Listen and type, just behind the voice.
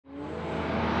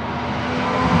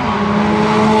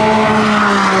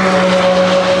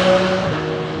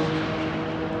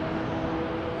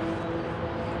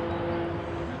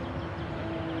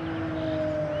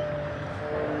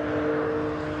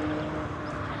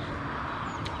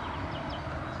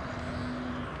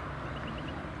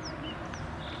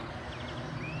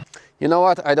You know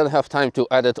what, I don't have time to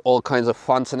edit all kinds of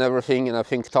fonts and everything, and I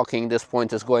think talking at this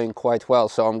point is going quite well,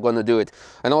 so I'm going to do it.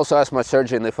 And also ask my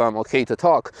surgeon if I'm okay to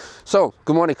talk. So,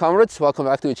 good morning comrades, welcome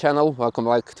back to the channel, welcome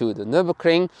back to the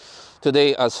Nürburgring.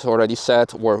 Today, as already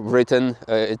said or written,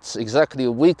 it's exactly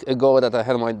a week ago that I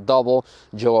had my double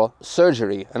jaw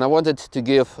surgery, and I wanted to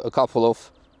give a couple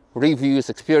of reviews,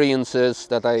 experiences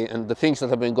and the things that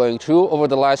I've been going through over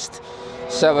the last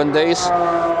 7 days.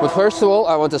 But first of all,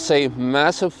 I want to say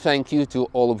massive thank you to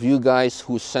all of you guys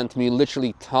who sent me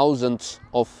literally thousands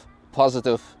of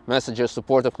positive messages,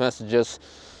 supportive messages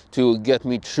to get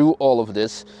me through all of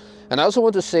this. And I also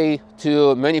want to say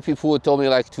to many people who told me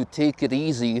like to take it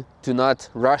easy, to not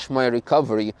rush my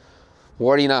recovery.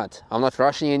 Worry not, I'm not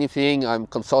rushing anything. I'm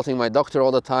consulting my doctor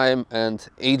all the time, and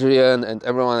Adrian and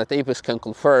everyone at Apex can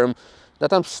confirm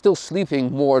that I'm still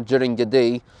sleeping more during the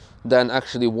day than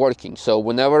actually working. So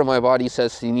whenever my body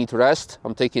says you need to rest,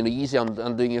 I'm taking it easy, I'm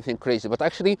not doing anything crazy. But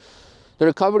actually the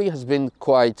recovery has been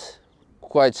quite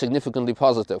significantly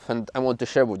positive, and I want to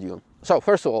share with you. So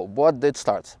first of all, what did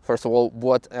start? First of all,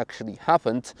 what actually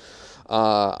happened?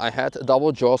 I had a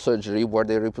double jaw surgery where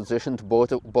they repositioned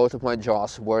both of my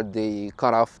jaws, where they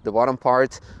cut off the bottom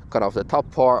part, cut off the top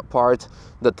part.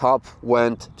 The top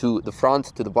went to the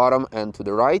front, to the bottom, and to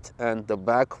the right, and the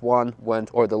back one went,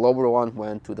 or the lower one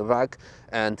went to the back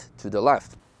and to the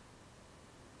left.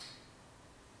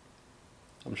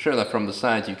 I'm sure that from the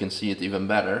side you can see it even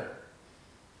better,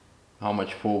 how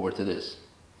much forward it is.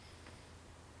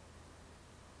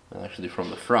 And actually from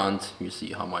the front you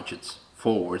see how much it's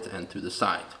forward and to the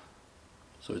side.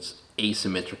 So it's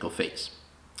asymmetrical face.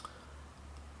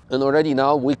 And already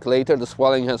now, a week later, the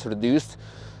swelling has reduced.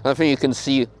 I think you can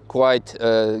see quite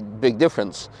a big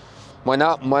difference. My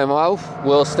mouth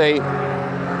will stay,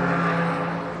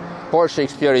 Porsche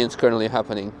experience currently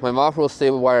happening. My mouth will stay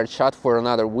wired shut for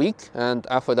another week, and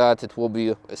after that it will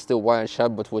be still wired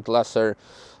shut, but with lesser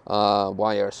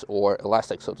wires or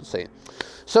elastic, so to say.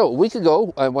 So a week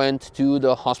ago I went to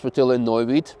the hospital in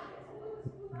Neuwied.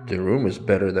 The room is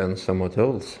better than some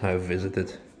hotels I've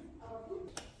visited.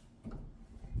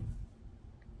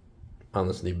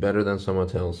 Honestly, better than some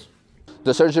hotels.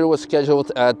 The surgery was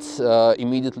scheduled at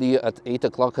immediately at 8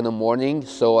 o'clock in the morning.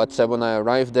 So at 7 I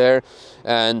arrived there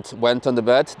and went on the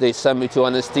bed. They sent me to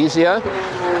anesthesia.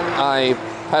 I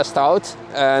passed out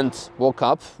and woke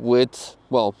up with,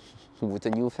 well, with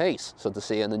a new face, so to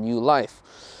say, and a new life.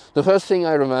 The first thing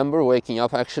I remember waking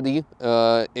up actually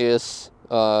is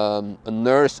a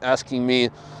nurse asking me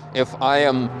if I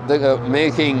am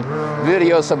making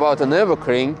videos about the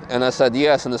Nürburgring, and I said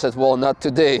yes, and I said, well, not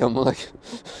today. I'm like,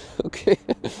 okay,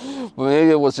 but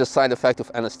maybe it was just side effect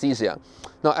of anesthesia.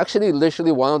 Now, actually,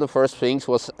 literally one of the first things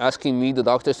was asking me, the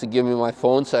doctors, to give me my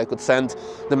phone so I could send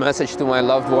the message to my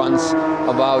loved ones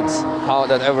about how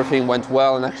that everything went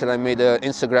well. And actually I made an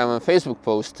Instagram and Facebook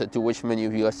post to which many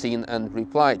of you have seen and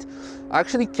replied. I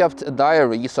actually kept a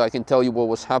diary so I can tell you what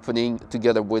was happening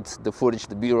together with the footage,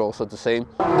 the B-roll, so to say.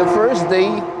 The first day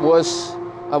was,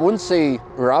 I wouldn't say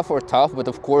rough or tough, but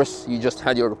of course you just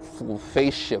had your full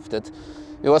face shifted.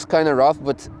 It was kind of rough,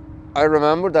 but I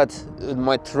remember that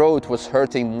my throat was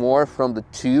hurting more from the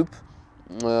tube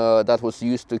that was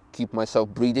used to keep myself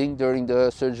breathing during the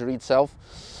surgery itself.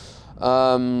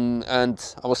 And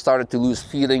I was started to lose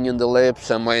feeling in the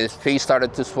lips, and my face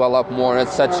started to swell up more,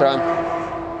 etc.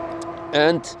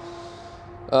 And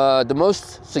the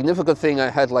most significant thing, I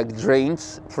had like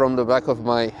drains from the back of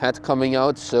my head coming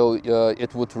out, so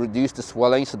it would reduce the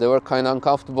swelling, so they were kind of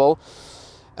uncomfortable.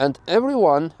 And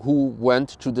everyone who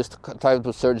went through this type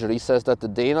of surgery says that the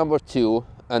day number 2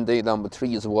 and day number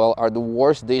 3 as well are the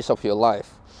worst days of your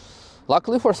life.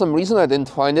 Luckily, for some reason, I didn't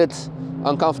find it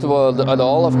uncomfortable at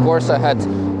all. Of course, I had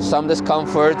some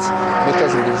discomfort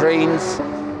because of the drains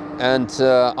and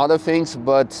other things,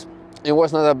 but it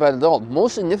was not that bad at all.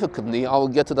 Most significantly, I will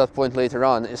get to that point later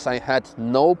on, is I had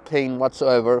no pain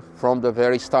whatsoever from the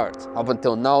very start, up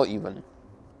until now even.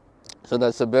 So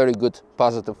that's a very good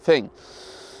positive thing.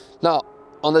 Now,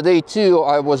 on the day 2,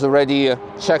 I was already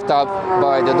checked up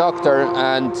by the doctor,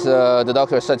 and the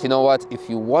doctor said, you know what, if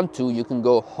you want to, you can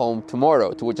go home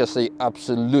tomorrow, to which I say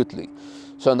absolutely.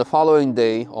 So on the following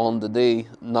day, on the day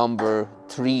number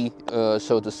 3,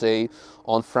 so to say,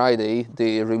 on Friday,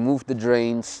 they removed the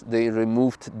drains, they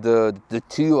removed the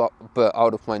tube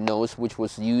out of my nose, which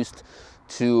was used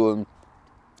to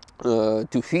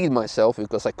feed myself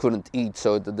because I couldn't eat,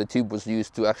 so the tube was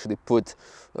used to actually put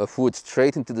food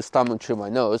straight into the stomach through my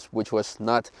nose, which was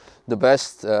not the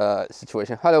best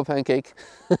situation. Hello, Pancake.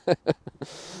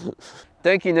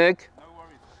 Thank you, Nick. No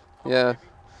worries. Yeah.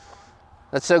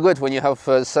 That's so good when you have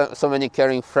so many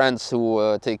caring friends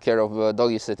who take care of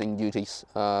doggy sitting duties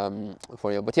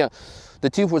for you. But yeah, the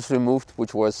tooth was removed,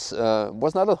 which was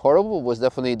not that horrible, was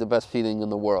definitely the best feeling in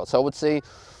the world. So I would say,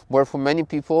 where for many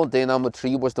people, day number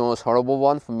 3 was the most horrible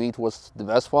one, for me it was the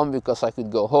best one because I could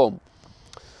go home.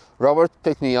 Robert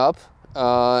picked me up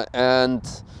and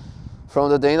from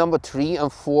the day number 3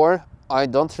 and 4, I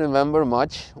don't remember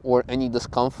much or any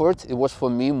discomfort. It was for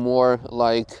me more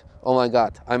like, oh my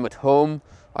God, I'm at home,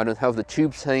 I don't have the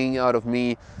tubes hanging out of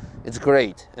me, it's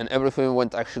great. And everything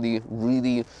went actually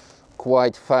really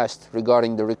quite fast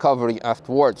regarding the recovery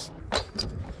afterwards.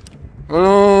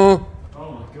 Hello!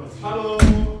 Oh my God.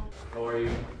 Hello! How are you?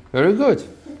 Very good,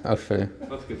 actually.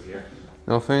 That's good to hear.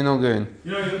 No pain, no gain.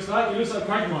 You know, he looks like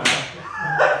Carmrade.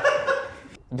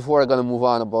 Before I'm gonna move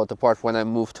on about the part when I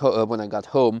when I got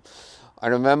home, I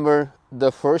remember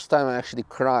the first time I actually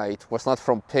cried was not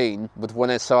from pain, but when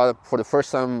I saw for the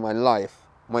first time in my life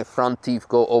my front teeth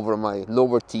go over my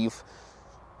lower teeth,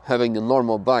 having the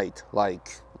normal bite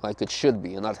like it should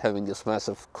be, and not having this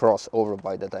massive crossover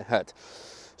bite that I had.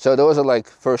 So those are like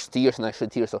first tears, and actually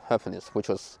tears of happiness, which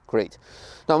was great.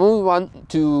 Now moving on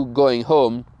to going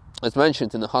home. As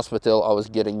mentioned, in the hospital I was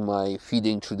getting my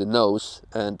feeding through the nose,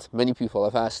 and many people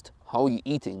have asked, how are you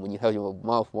eating when you have your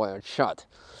mouth wired shut?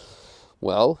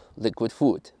 Well, liquid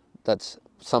food. That's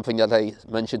something that I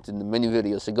mentioned in many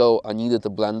videos ago. I needed a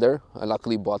blender. I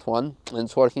luckily bought one, and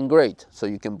it's working great. So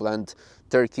you can blend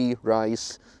turkey,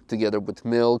 rice, together with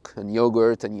milk and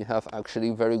yogurt, and you have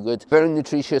actually very good, very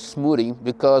nutritious smoothie,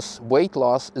 because weight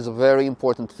loss is a very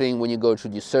important thing when you go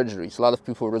through these surgeries. A lot of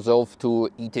people resolve to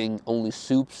eating only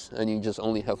soups, and you just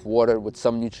only have water with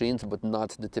some nutrients, but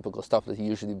not the typical stuff that you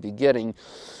usually be getting.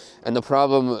 And the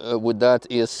problem with that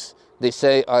is, they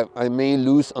say I may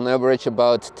lose on average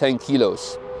about 10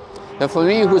 kilos. And for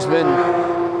me, who's been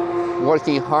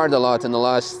working hard a lot in the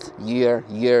last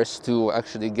years to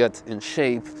actually get in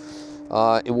shape,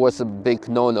 it was a big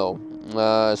no-no.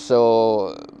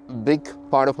 So big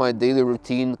part of my daily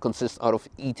routine consists out of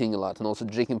eating a lot and also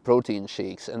drinking protein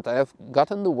shakes. And I have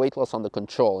gotten the weight loss under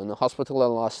control. In the hospital I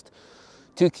lost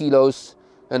 2 kilos,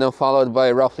 and then followed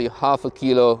by roughly half a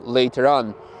kilo later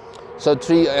on. So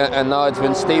 3, and now it's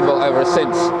been stable ever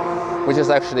since, which is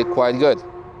actually quite good.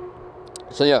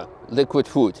 So yeah, liquid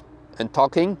food. And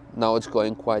talking, now it's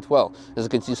going quite well. As you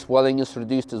can see, swelling is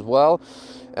reduced as well,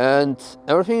 and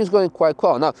everything is going quite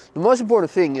well. Now, the most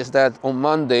important thing is that on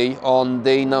Monday, on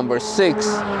day number 6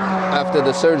 after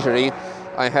the surgery,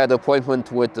 I had an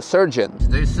appointment with the surgeon.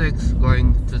 Day 6,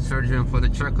 going to the surgeon for the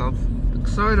checkup.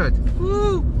 Excited!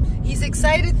 Woo! He's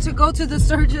excited to go to the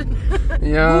surgeon.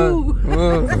 Yeah.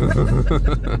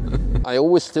 I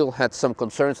always still had some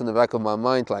concerns in the back of my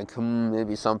mind, like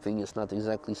maybe something is not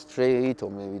exactly straight, or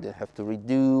maybe they have to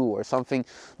redo or something.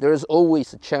 There is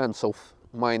always a chance of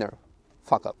minor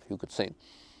fuck up, you could say.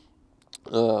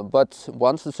 But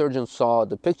once the surgeon saw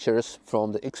the pictures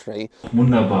from the X-ray.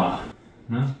 Wunderbar.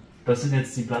 Ne? Das sind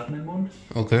jetzt die Platten im Mund.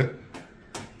 Okay.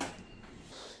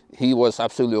 He was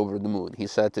absolutely over the moon. He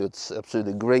said it's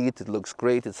absolutely great, it looks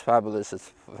great, it's fabulous,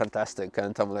 it's fantastic.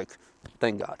 And I'm like,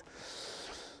 thank God.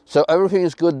 So everything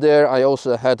is good there. I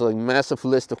also had a massive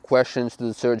list of questions to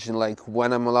the surgeon, like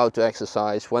when I'm allowed to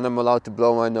exercise, when I'm allowed to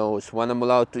blow my nose, when I'm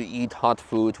allowed to eat hot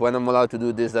food, when I'm allowed to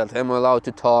do this, that, am I allowed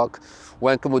to talk,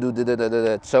 when can we do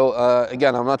that. So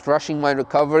again, I'm not rushing my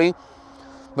recovery,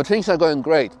 but things are going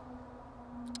great.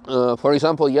 For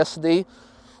example, yesterday,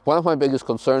 one of my biggest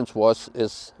concerns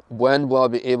is when will I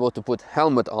be able to put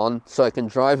helmet on so I can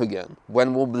drive again?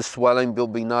 When will the swelling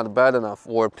be not bad enough,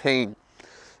 or pain?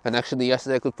 And actually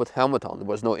yesterday I could put helmet on, there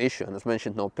was no issue, and as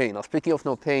mentioned, no pain. Now speaking of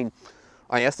no pain,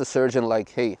 I asked the surgeon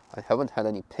like, hey, I haven't had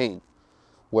any pain.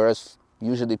 Whereas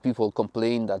usually people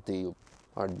complain that they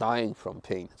are dying from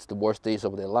pain. It's the worst days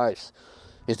of their lives.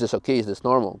 Is this okay? Is this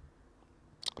normal?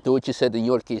 To which he said, in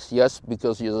your case, yes,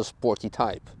 because you're a sporty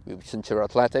type. Since you're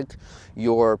athletic,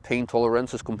 your pain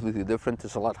tolerance is completely different.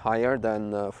 It's a lot higher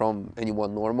than from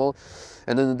anyone normal.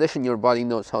 And in addition, your body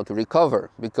knows how to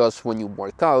recover, because when you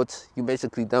work out, you're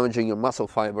basically damaging your muscle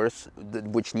fibers,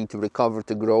 which need to recover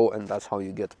to grow, and that's how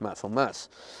you get muscle mass.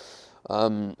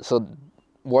 So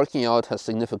working out has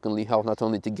significantly helped not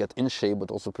only to get in shape,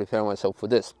 but also prepare myself for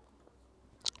this,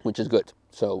 which is good.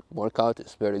 So workout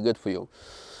is very good for you.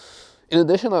 In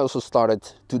addition, I also started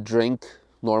to drink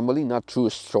normally, not through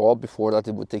a straw. Before that,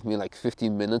 it would take me like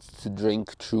 15 minutes to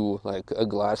drink through like a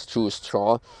glass through a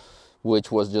straw,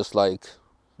 which was just like,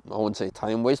 I wouldn't say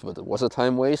time waste, but it was a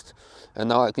time waste. And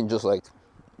now I can just like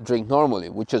drink normally,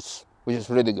 which is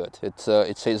really good. It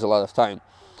saves a lot of time.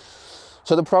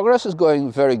 So the progress is going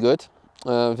very good,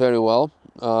 very well.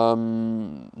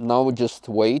 now we just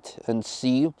wait and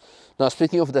see. Now,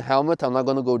 speaking of the helmet, I'm not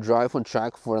going to go drive on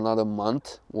track for another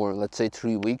month, or let's say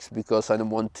 3 weeks, because I don't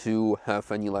want to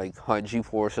have any like high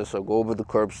G-forces or go over the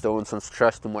curbstones and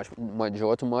stress too much my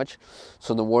jaw too much.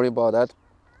 So don't worry about that.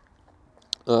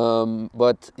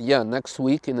 But yeah, next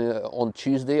week on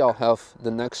Tuesday I'll have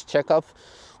the next checkup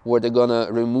where they're gonna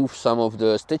remove some of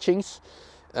the stitchings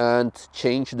and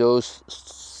change those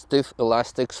stiff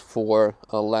elastics for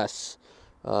less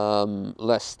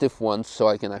stiff ones, so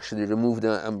I can actually remove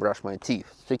them and brush my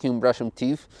teeth. Speaking of brushing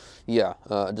teeth, yeah,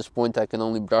 at this point I can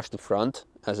only brush the front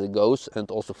as it goes and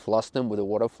also floss them with a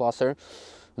water flosser.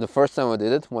 The first time I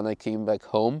did it, when I came back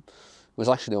home, it was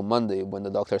actually on Monday when the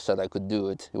doctor said I could do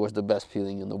it. It was the best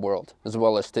feeling in the world, as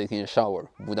well as taking a shower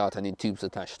without any tubes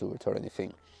attached to it or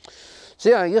anything. So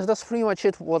yeah, I guess that's pretty much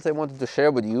it, what I wanted to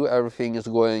share with you. Everything is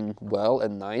going well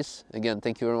and nice. Again,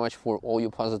 thank you very much for all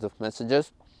your positive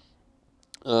messages.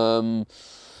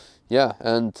 Yeah,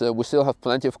 and we still have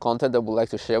plenty of content that we'd like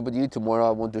to share with you. Tomorrow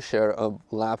I want to share a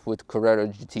lap with Carrera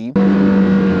GT.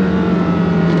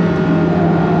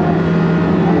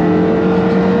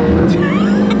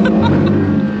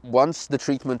 Once the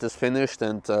treatment is finished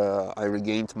and I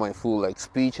regained my full like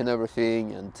speech and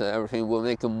everything, we'll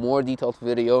make a more detailed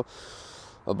video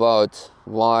about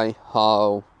why,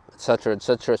 how, etc,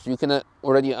 etc. So you can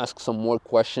already ask some more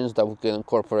questions that we can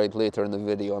incorporate later in the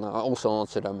video, and I'll also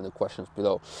answer them in the questions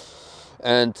below.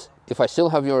 And if I still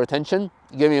have your attention,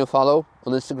 give me a follow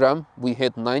on Instagram. We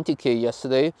hit 90k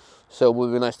yesterday, so it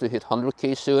would be nice to hit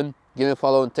 100k soon. Give me a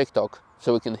follow on TikTok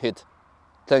so we can hit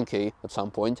 10k at some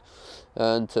point.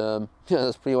 And yeah,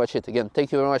 that's pretty much it. Again,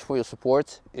 thank you very much for your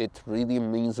support. It really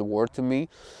means the world to me.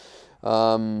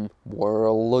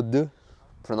 World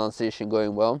pronunciation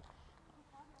going well.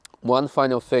 One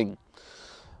final thing,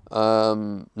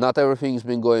 not everything's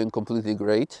been going completely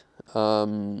great.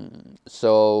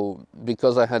 So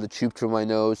because I had a tube through my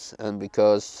nose and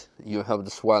because you have the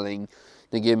swelling,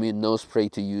 they gave me a nose spray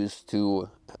to use to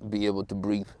be able to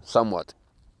breathe somewhat.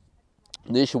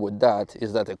 The issue with that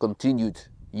is that I continued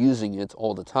using it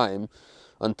all the time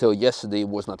until yesterday it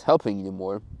was not helping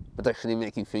anymore, but actually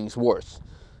making things worse.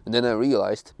 And then I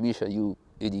realized, Misha, you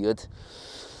idiot.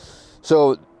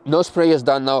 So nose spray has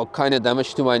done now kind of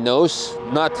damage to my nose,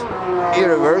 not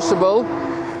irreversible,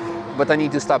 but I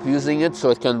need to stop using it so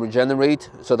it can regenerate.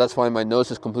 So that's why my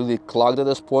nose is completely clogged at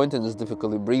this point and is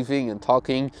difficulty breathing and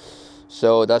talking.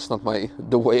 So that's not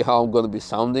the way how I'm going to be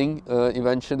sounding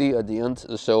eventually at the end.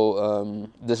 So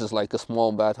this is like a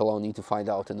small battle I'll need to find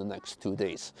out in the next 2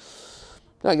 days.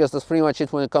 I guess that's pretty much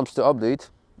it when it comes to update.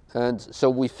 And so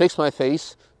we fixed my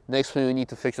face. Next thing we need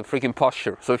to fix the freaking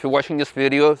posture. So if you're watching this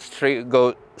video,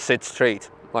 go sit straight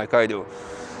like I do.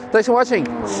 Thanks for watching.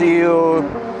 See you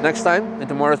next time in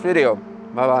tomorrow's video.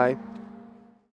 Bye bye.